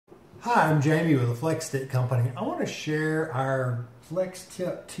Hi, I'm Jamie with the FlexTIP company. I want to share our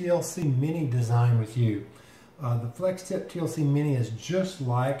FlexTIP TLC Mini design with you. The FlexTIP TLC Mini is just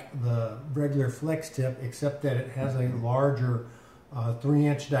like the regular FlexTIP, except that it has a larger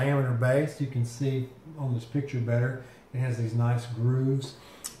 3-inch diameter base. You can see on this picture better. It has these nice grooves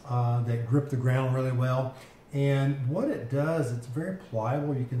that grip the ground really well. And what it does, it's very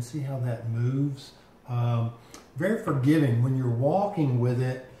pliable. You can see how that moves. Very forgiving when you're walking with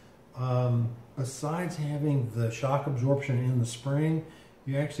it. Besides having the shock absorption in the spring,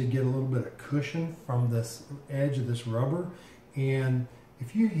 you actually get a little bit of cushion from this edge of this rubber. And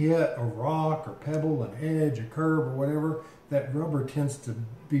if you hit a rock or pebble, an edge, a curb or whatever, that rubber tends to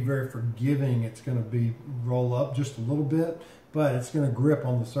be very forgiving. It's going to roll up just a little bit, but it's going to grip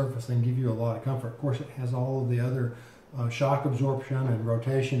on the surface and give you a lot of comfort. Of course, it has all of the other shock absorption and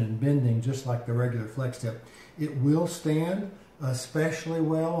rotation and bending, just like the regular FlexTIP. It will stand especially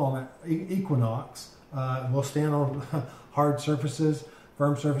well on Equinox. It will stand on hard surfaces,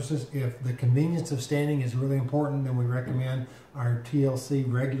 firm surfaces. If the convenience of standing is really important, then we recommend our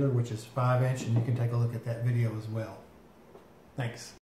TLC regular, which is 5-inch, and you can take a look at that video as well. Thanks.